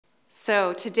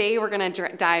So today we're going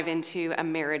to dive into a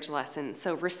marriage lesson.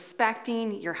 So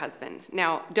respecting your husband.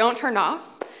 Now, don't turn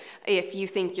off if you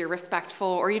think you're respectful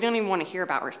or you don't even want to hear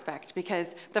about respect,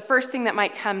 because the first thing that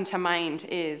might come to mind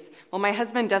is, well, my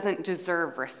husband doesn't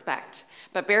deserve respect.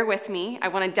 But bear with me. I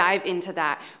want to dive into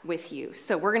that with you.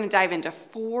 So we're going to dive into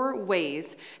 4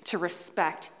 ways to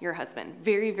respect your husband,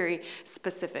 very, very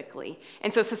specifically.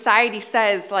 And so society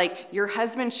says, like, your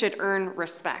husband should earn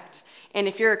respect. And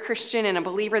if you're a Christian and a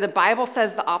believer, the Bible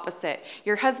says the opposite.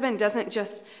 Your husband doesn't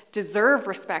just deserve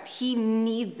respect, he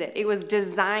needs it. It was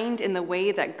designed in the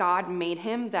way that God made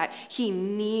him, that he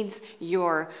needs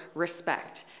your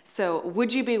respect. So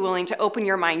would you be willing to open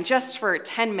your mind just for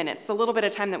 10 minutes, the little bit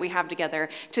of time that we have together,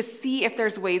 to see if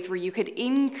there's ways where you could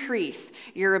increase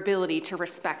your ability to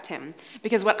respect him?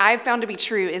 Because what I've found to be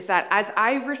true is that as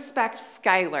I respect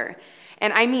Skylar,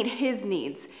 and I meet his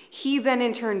needs, he then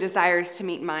in turn desires to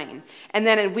meet mine. And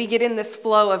then we get in this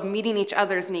flow of meeting each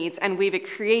other's needs, and we've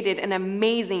created an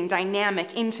amazing,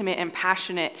 dynamic, intimate, and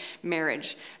passionate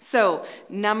marriage. So,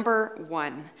 number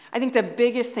 1, I think the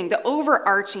biggest thing, the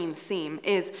overarching theme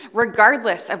is,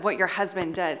 regardless of what your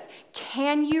husband does,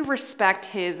 can you respect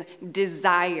his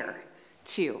desire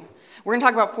to? We're going to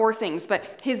talk about 4 things,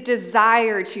 but his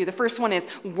desire to, the first one is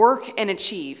work and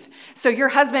achieve. So your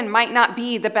husband might not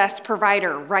be the best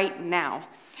provider right now,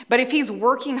 but if he's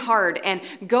working hard and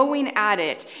going at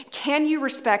it, can you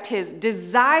respect his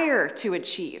desire to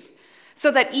achieve? So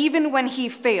that even when he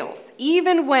fails,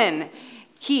 even when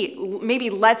he maybe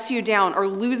lets you down or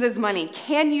loses money,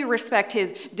 can you respect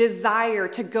his desire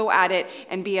to go at it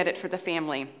and be at it for the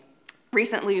family?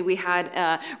 Recently, we had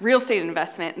a real estate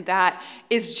investment that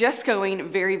is just going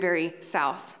very, very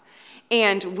south.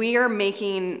 And we're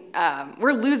losing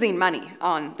money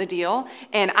on the deal,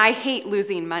 and I hate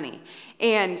losing money.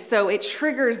 And so it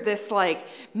triggers this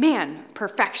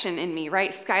perfection in me,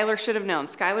 right? Skylar should have known.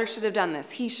 Skylar should have done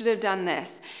this. He should have done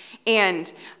this.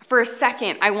 And for a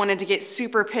second, I wanted to get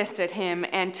super pissed at him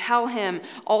and tell him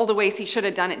all the ways he should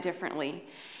have done it differently.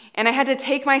 And I had to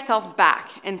take myself back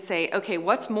and say, okay,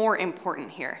 what's more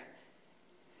important here?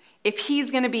 If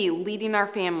he's going to be leading our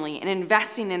family and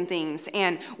investing in things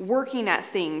and working at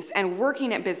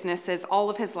businesses all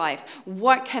of his life,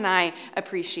 what can I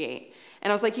appreciate? And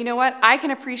I was like, you know what? I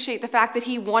can appreciate the fact that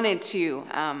he wanted to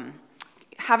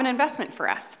have an investment for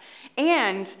us.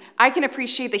 And I can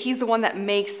appreciate that he's the one that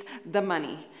makes the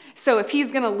money. So if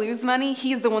he's going to lose money,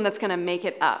 he's the one that's going to make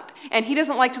it up. And he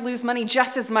doesn't like to lose money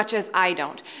just as much as I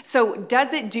don't. So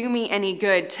does it do me any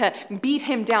good to beat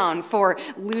him down for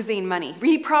losing money?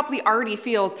 He probably already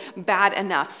feels bad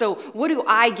enough. So what do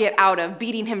I get out of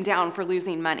beating him down for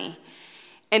losing money?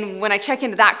 And when I check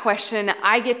into that question,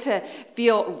 I get to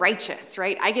feel righteous,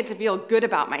 right? I get to feel good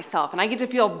about myself, and I get to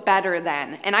feel better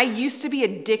than. And I used to be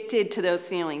addicted to those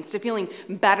feelings, to feeling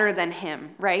better than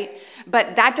him, right?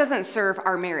 But that doesn't serve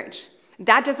our marriage.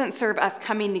 That doesn't serve us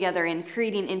coming together and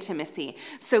creating intimacy.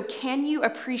 So can you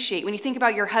appreciate, when you think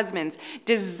about your husband's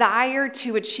desire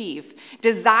to achieve,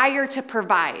 desire to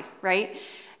provide, right?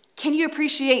 Can you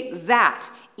appreciate that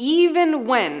even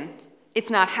when it's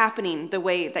not happening the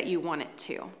way that you want it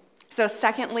to? So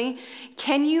secondly,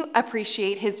 can you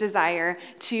appreciate his desire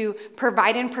to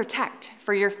provide and protect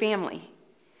for your family?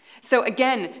 So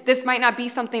again, this might not be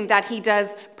something that he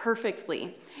does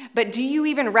perfectly, but do you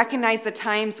even recognize the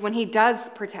times when he does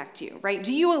protect you, right?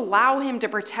 Do you allow him to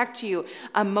protect you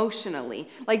emotionally?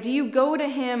 Like, do you go to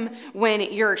him when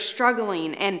you're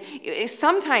struggling? And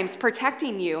sometimes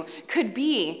protecting you could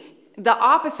be the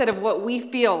opposite of what we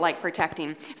feel like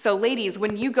protecting. So ladies,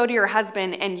 when you go to your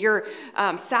husband and you're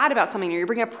sad about something, or you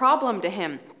bring a problem to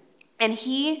him and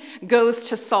he goes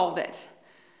to solve it,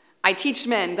 I teach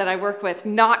men that I work with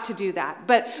not to do that.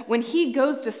 But when he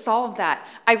goes to solve that,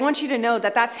 I want you to know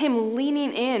that that's him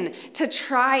leaning in to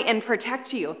try and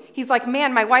protect you. He's like,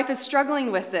 man, my wife is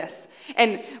struggling with this.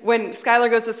 And when Skylar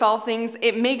goes to solve things,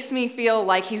 it makes me feel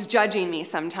like he's judging me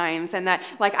sometimes, and that,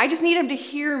 like, I just need him to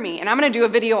hear me. And I'm going to do a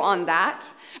video on that.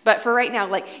 But for right now,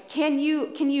 like, can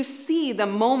you see the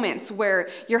moments where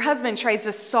your husband tries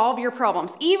to solve your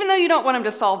problems, even though you don't want him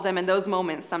to solve them in those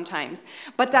moments sometimes,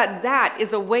 but that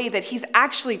is a way that he's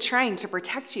actually trying to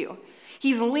protect you.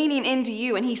 He's leaning into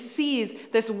you, and he sees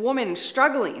this woman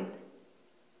struggling.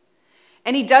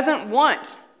 And he doesn't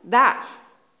want that,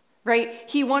 right?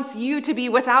 He wants you to be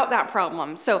without that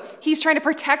problem. So he's trying to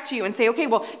protect you and say, okay,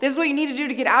 well, this is what you need to do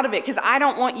to get out of it, because I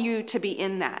don't want you to be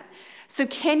in that. So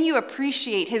can you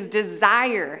appreciate his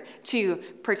desire to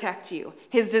protect you,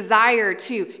 his desire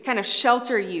to kind of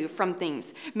shelter you from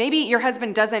things? Maybe your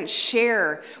husband doesn't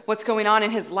share what's going on in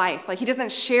his life. Like, he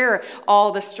doesn't share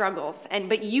all the struggles,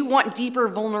 but you want deeper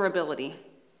vulnerability.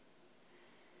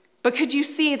 But could you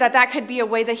see that that could be a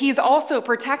way that he's also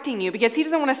protecting you because he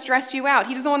doesn't want to stress you out.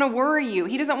 He doesn't want to worry you.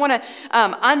 He doesn't want to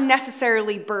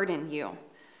unnecessarily burden you,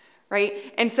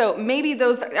 right? And so maybe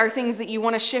those are things that you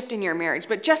want to shift in your marriage.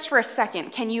 But just for a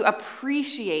second, can you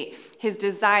appreciate his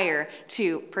desire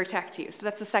to protect you? So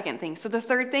that's the second thing. So the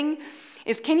third thing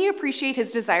is, can you appreciate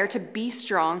his desire to be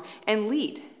strong and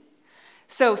lead?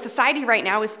 So society right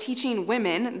now is teaching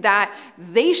women that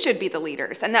they should be the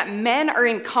leaders and that men are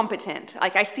incompetent.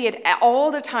 Like I see it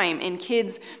all the time in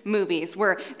kids' movies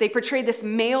where they portray this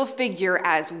male figure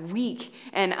as weak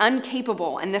and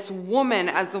incapable and this woman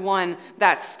as the one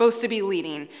that's supposed to be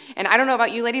leading. And I don't know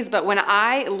about you ladies, but when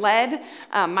I led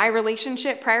my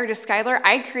relationship prior to Skylar,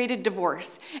 I created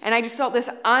divorce. And I just felt this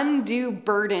undue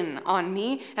burden on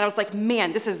me. And I was like,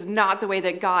 man, this is not the way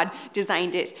that God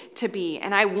designed it to be.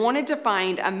 And I wanted to find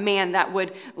a man that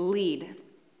would lead.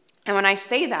 And when I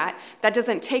say that, that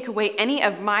doesn't take away any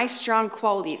of my strong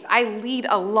qualities. I lead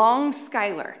along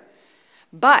Skylar,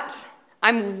 but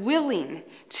I'm willing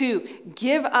to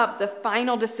give up the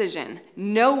final decision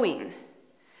knowing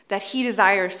that he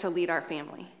desires to lead our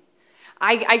family.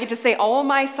 I get to say all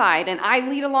my side, and I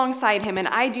lead alongside him, and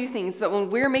I do things, but when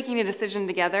we're making a decision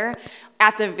together,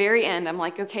 at the very end, I'm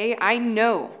like, okay, I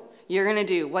know you're going to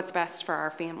do what's best for our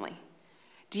family.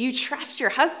 Do you trust your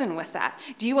husband with that?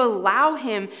 Do you allow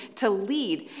him to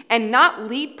lead and not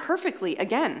lead perfectly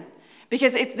again?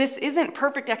 Because this isn't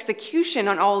perfect execution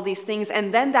on all of these things,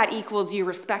 and then that equals you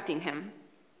respecting him.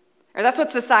 Or that's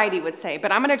what society would say,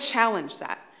 but I'm going to challenge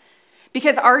that.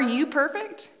 Because are you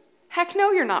perfect? Heck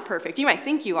no, you're not perfect. You might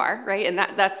think you are, right? And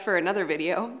that's for another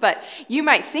video. But you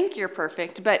might think you're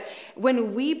perfect. But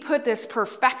when we put this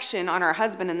perfection on our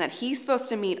husband and that he's supposed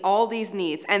to meet all these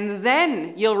needs, and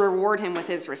then you'll reward him with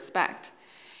his respect,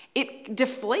 it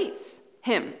deflates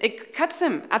him. It cuts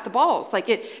him at the balls. Like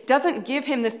it doesn't give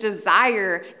him this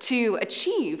desire to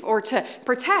achieve or to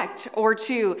protect or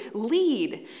to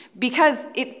lead because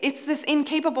it's this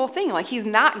incapable thing. Like he's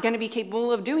not going to be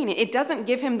capable of doing it. It doesn't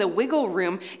give him the wiggle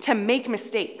room to make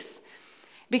mistakes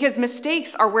because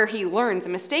mistakes are where he learns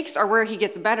and mistakes are where he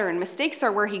gets better and mistakes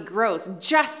are where he grows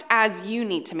just as you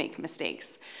need to make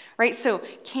mistakes, right? So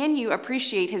can you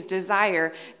appreciate his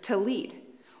desire to lead?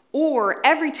 Or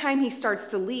every time he starts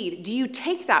to lead, do you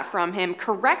take that from him,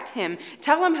 correct him,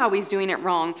 tell him how he's doing it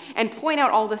wrong, and point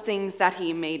out all the things that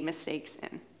he made mistakes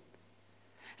in?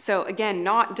 So again,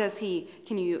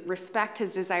 can you respect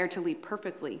his desire to lead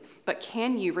perfectly, but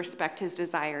can you respect his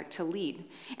desire to lead?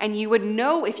 And you would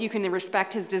know if you can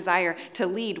respect his desire to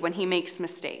lead when he makes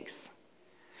mistakes.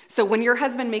 So when your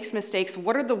husband makes mistakes,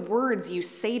 what are the words you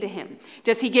say to him?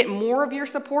 Does he get more of your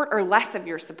support or less of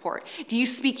your support? Do you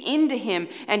speak into him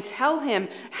and tell him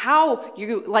how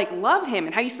you love him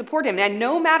and how you support him? And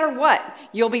no matter what,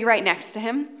 you'll be right next to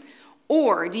him?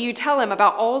 Or do you tell him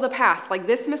about all the past, like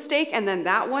this mistake and then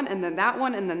that one and then that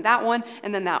one and then that one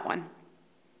and then that one?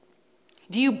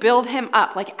 Do you build him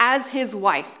up like as his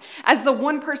wife, as the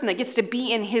one person that gets to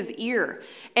be in his ear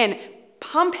and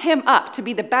pump him up to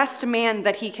be the best man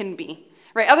that he can be,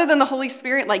 right? Other than the Holy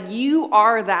Spirit, like you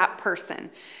are that person.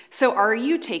 So are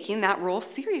you taking that role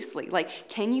seriously? Like,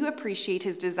 can you appreciate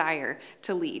his desire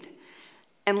to lead?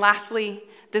 And lastly,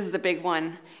 this is a big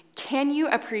one. Can you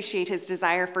appreciate his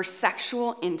desire for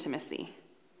sexual intimacy?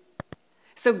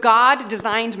 So God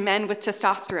designed men with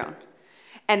testosterone.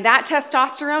 And that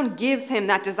testosterone gives him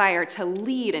that desire to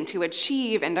lead and to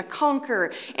achieve and to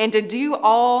conquer and to do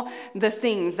all the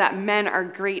things that men are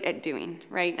great at doing,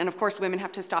 right? And of course, women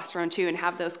have testosterone too and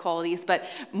have those qualities, but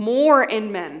more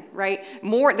in men, right?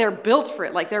 More, they're built for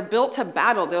it. Like they're built to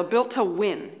battle. They're built to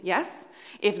win, yes?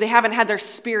 If they haven't had their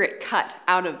spirit cut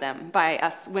out of them by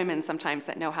us women sometimes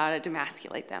that know how to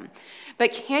demasculate them.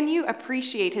 But can you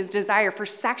appreciate his desire for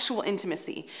sexual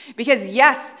intimacy? Because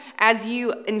yes, as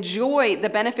you enjoy the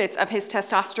benefits of his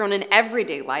testosterone in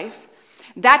everyday life,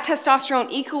 that testosterone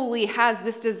equally has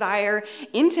this desire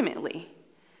intimately.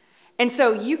 And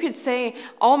so you could say,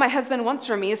 all my husband wants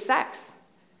from me is sex,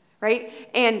 right?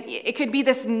 And it could be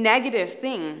this negative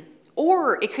thing.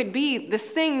 Or it could be this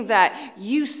thing that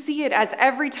you see it as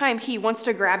every time he wants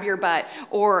to grab your butt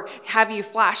or have you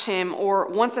flash him or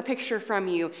wants a picture from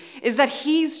you, is that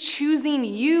he's choosing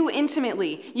you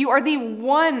intimately. You are the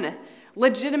one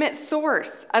legitimate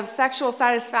source of sexual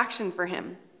satisfaction for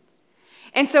him.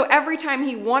 And so every time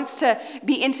he wants to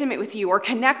be intimate with you or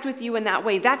connect with you in that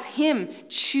way, that's him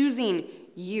choosing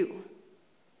you.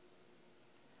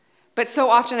 But so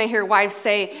often I hear wives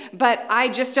say, but I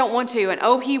just don't want to, and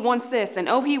oh, he wants this, and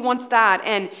oh, he wants that,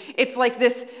 and it's like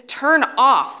this turn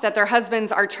off that their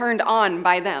husbands are turned on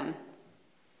by them.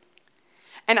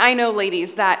 And I know,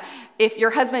 ladies, that if your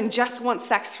husband just wants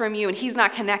sex from you and he's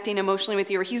not connecting emotionally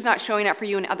with you or he's not showing up for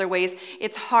you in other ways,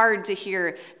 it's hard to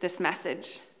hear this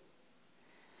message.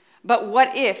 But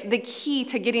what if the key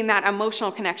to getting that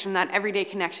emotional connection, that everyday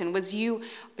connection, was you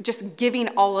just giving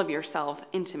all of yourself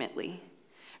intimately?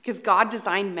 Because God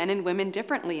designed men and women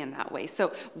differently in that way.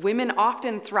 So women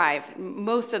often thrive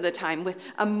most of the time with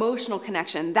emotional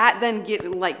connection. That then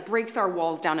breaks our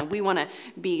walls down and we want to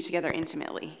be together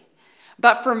intimately.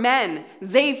 But for men,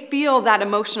 they feel that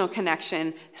emotional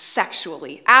connection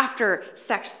sexually. After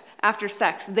sex,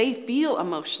 they feel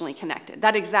emotionally connected.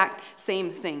 That exact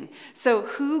same thing. So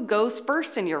who goes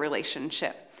first in your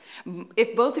relationship?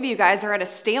 If both of you guys are at a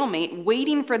stalemate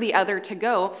waiting for the other to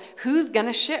go, who's going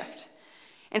to shift?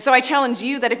 And so I challenge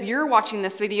you that if you're watching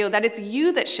this video, that it's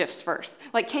you that shifts first.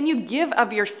 Like, can you give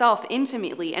of yourself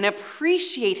intimately and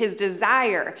appreciate his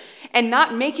desire and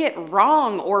not make it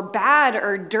wrong or bad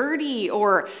or dirty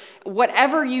or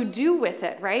whatever you do with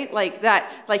it, right?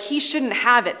 Like he shouldn't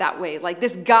have it that way. Like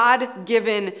this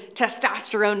God-given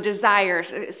testosterone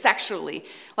desire sexually.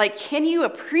 Like, can you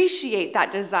appreciate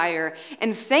that desire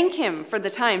and thank him for the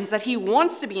times that he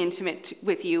wants to be intimate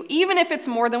with you, even if it's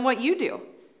more than what you do?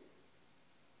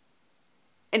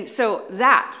 And so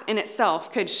that in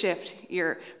itself could shift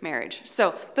your marriage.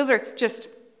 So those are just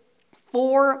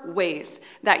 4 ways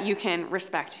that you can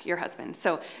respect your husband.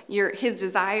 So his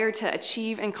desire to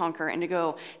achieve and conquer and to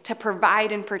go to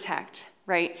provide and protect,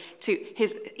 right? To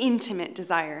his intimate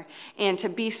desire and to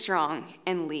be strong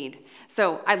and lead.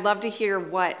 So I'd love to hear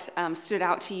what stood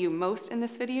out to you most in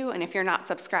this video. And if you're not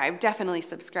subscribed, definitely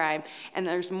subscribe. And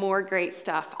there's more great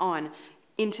stuff on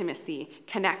intimacy,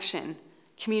 connection,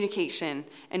 communication,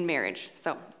 and marriage.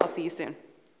 So I'll see you soon.